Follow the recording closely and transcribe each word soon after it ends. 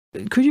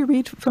Could you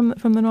read from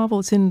the novel?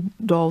 It's in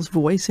Dahl's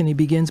voice, and he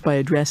begins by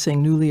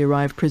addressing newly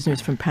arrived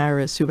prisoners from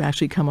Paris who've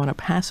actually come on a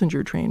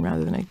passenger train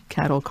rather than a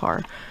cattle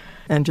car.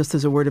 And just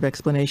as a word of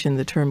explanation,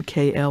 the term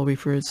KL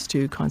refers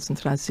to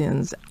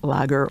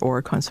Konzentrationslager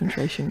or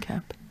concentration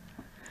camp.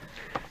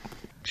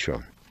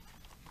 Sure.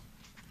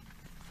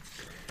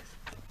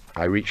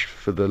 I reached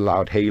for the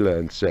loud hailer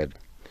and said,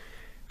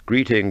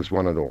 "Greetings,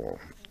 one and all.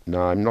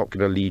 Now, I'm not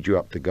going to lead you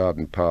up the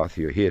garden path.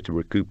 You're here to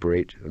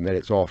recuperate, and then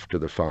it's off to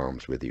the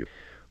farms with you,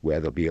 where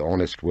there'll be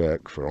honest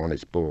work for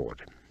honest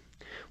board.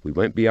 We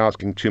won't be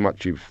asking too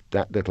much of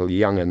that little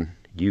young'un,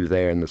 you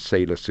there in the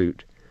sailor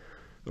suit,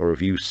 or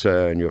of you,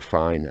 sir, in your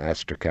fine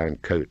astrakhan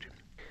coat,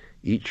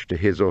 each to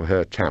his or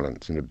her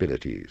talents and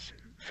abilities.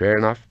 Fair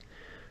enough?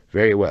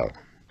 Very well.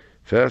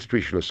 First,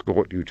 we shall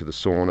escort you to the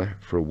sauna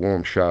for a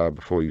warm shower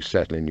before you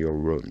settle in your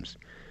rooms.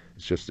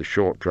 It's just a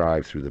short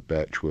drive through the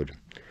birchwood.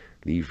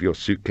 Leave your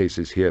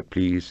suitcases here,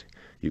 please.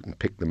 You can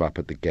pick them up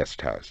at the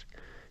guest house.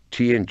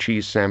 Tea and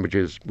cheese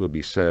sandwiches will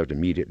be served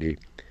immediately,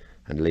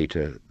 and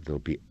later there'll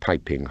be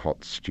piping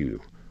hot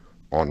stew.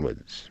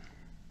 Onwards."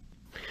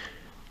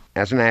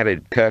 As an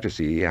added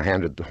courtesy, I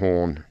handed the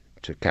horn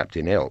to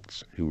Captain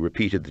Eltz, who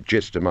repeated the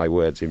gist of my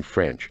words in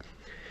French.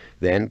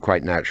 Then,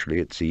 quite naturally,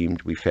 it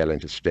seemed, we fell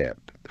into step,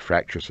 the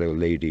fractious old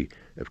lady,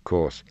 of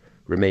course,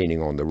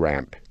 remaining on the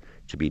ramp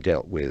to be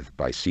dealt with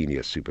by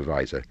Senior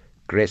Supervisor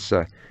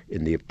Gressa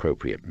in the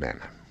appropriate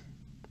manner.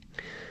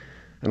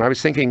 And I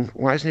was thinking,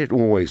 why isn't it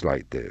always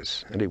like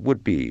this? And it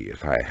would be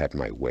if I had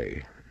my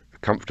way. A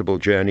comfortable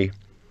journey,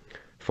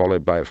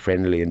 followed by a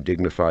friendly and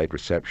dignified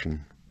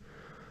reception.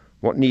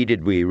 What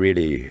needed we,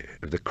 really,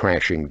 of the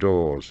crashing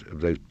doors,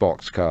 of those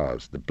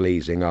boxcars, the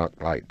blazing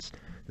arc lights,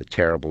 the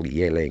terrible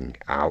yelling,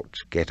 out,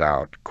 get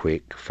out,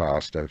 quick,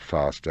 faster,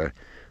 faster,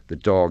 the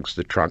dogs,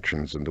 the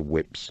truncheons, and the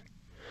whips.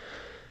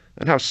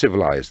 And how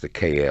civilized the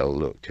KL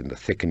looked in the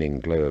thickening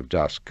glow of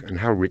dusk, and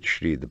how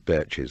richly the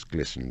birches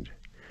glistened.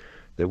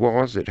 There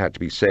was, it had to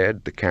be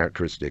said, the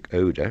characteristic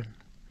odour,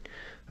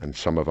 and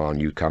some of our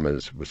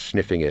newcomers were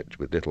sniffing it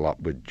with little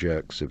upward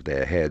jerks of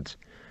their heads.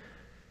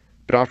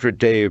 But after a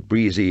day of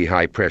breezy,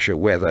 high-pressure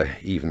weather,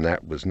 even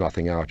that was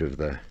nothing out of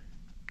the...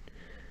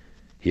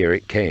 Here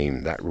it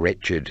came, that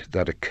wretched,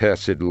 that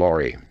accursed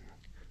lorry,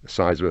 the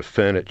size of a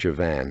furniture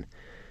van,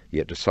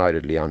 yet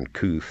decidedly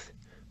uncouth,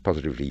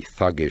 positively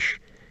thuggish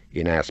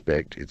in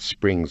aspect, its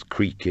springs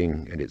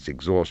creaking and its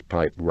exhaust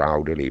pipe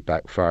rowdily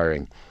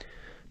backfiring,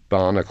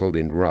 barnacled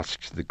in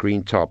rust, the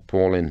green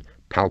tarpaulin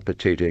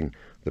palpitating,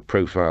 the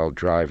profile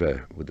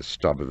driver with the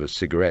stub of a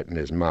cigarette in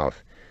his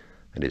mouth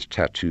and his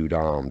tattooed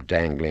arm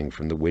dangling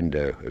from the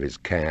window of his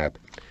cab.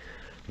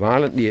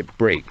 Violently it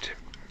braked,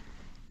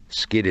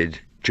 skidded,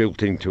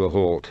 jolting to a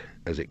halt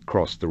as it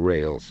crossed the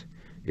rails,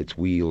 its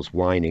wheels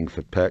whining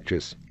for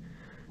purchase.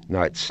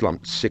 Now it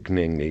slumped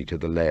sickeningly to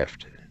the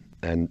left,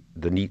 and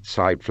the neat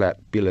side flat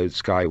billowed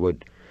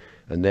skyward,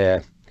 and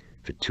there,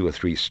 for 2 or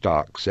 3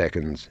 stark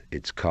seconds,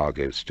 its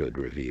cargo stood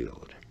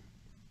revealed.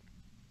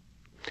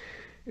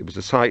 It was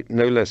a sight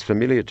no less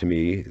familiar to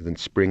me than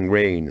spring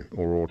rain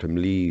or autumn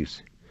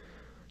leaves,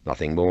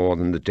 nothing more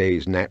than the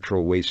day's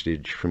natural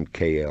wastage from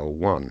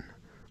KL1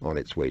 on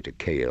its way to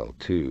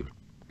KL2.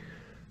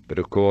 But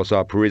of course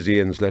our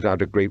Parisians let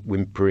out a great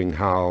whimpering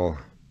howl.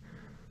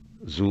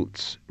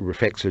 Zultz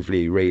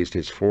reflexively raised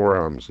his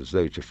forearms as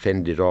though to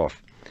fend it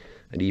off,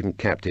 and even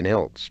Captain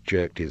Eltz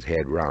jerked his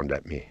head round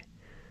at me.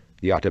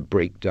 The utter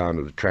breakdown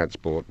of the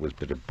transport was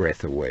but a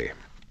breath away.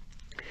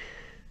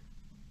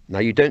 Now,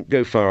 you don't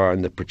go far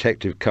in the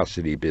protective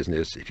custody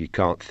business if you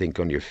can't think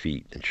on your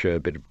feet and show a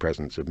bit of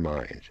presence of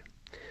mind.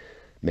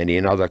 Many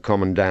another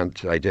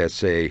commandant, I dare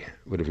say,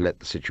 would have let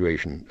the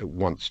situation at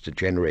once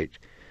degenerate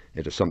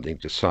into something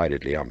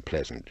decidedly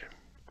unpleasant.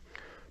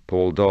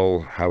 Paul Dole,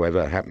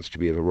 however, happens to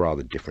be of a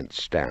rather different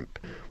stamp.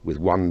 With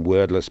one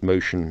wordless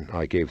motion,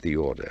 I gave the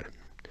order.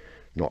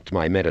 Not to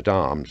my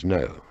men-at-arms,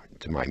 no,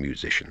 to my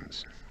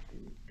musicians.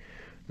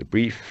 The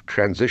brief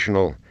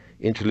transitional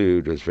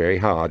interlude was very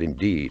hard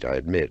indeed, I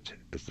admit,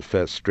 as the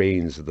first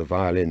strains of the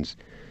violins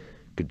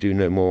could do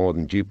no more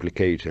than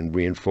duplicate and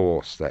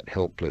reinforce that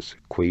helpless,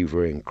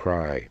 quavering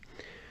cry.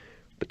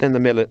 But then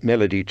the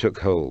melody took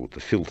hold. The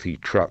filthy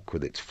truck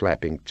with its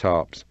flapping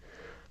tarps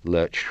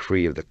lurched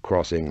free of the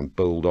crossing and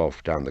bowled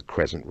off down the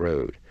Crescent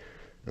Road,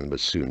 and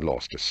was soon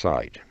lost to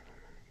sight.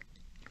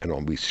 And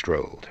on we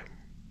strolled.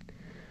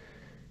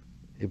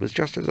 It was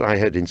just as I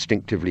had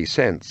instinctively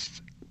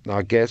sensed.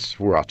 Our guests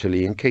were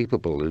utterly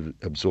incapable of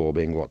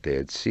absorbing what they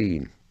had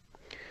seen.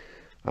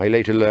 I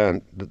later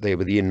learned that they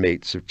were the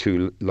inmates of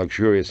 2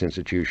 luxurious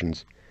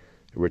institutions,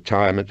 a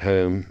retirement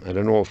home and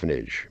an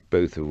orphanage,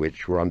 both of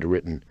which were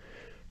underwritten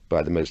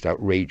by the most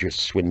outrageous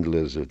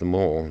swindlers of them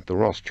all, the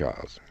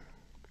Rothschilds.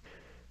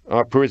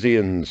 Our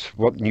Parisians,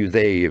 what knew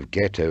they of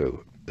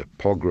ghetto, of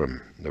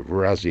pogrom, of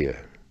razzia?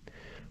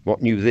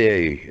 What knew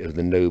they of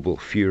the noble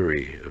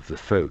fury of the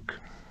folk?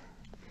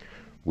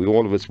 We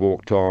all of us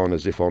walked on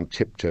as if on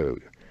tiptoe.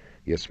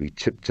 Yes, we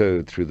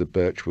tiptoed through the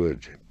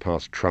birchwood,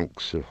 past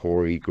trunks of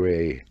hoary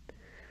grey.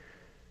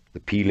 The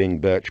peeling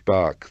birch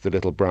bark, the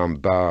little brown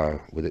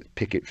bower with its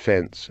picket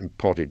fence and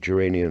potted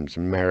geraniums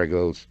and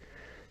marigolds,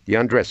 the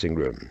undressing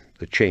room,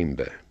 the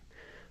chamber.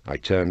 I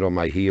turned on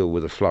my heel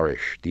with a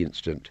flourish the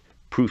instant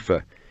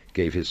Proofer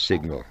gave his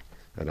signal,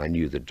 and I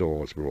knew the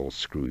doors were all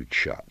screwed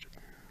shut.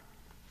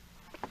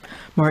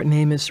 Martin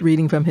Amis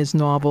reading from his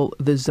novel,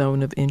 The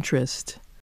Zone of Interest.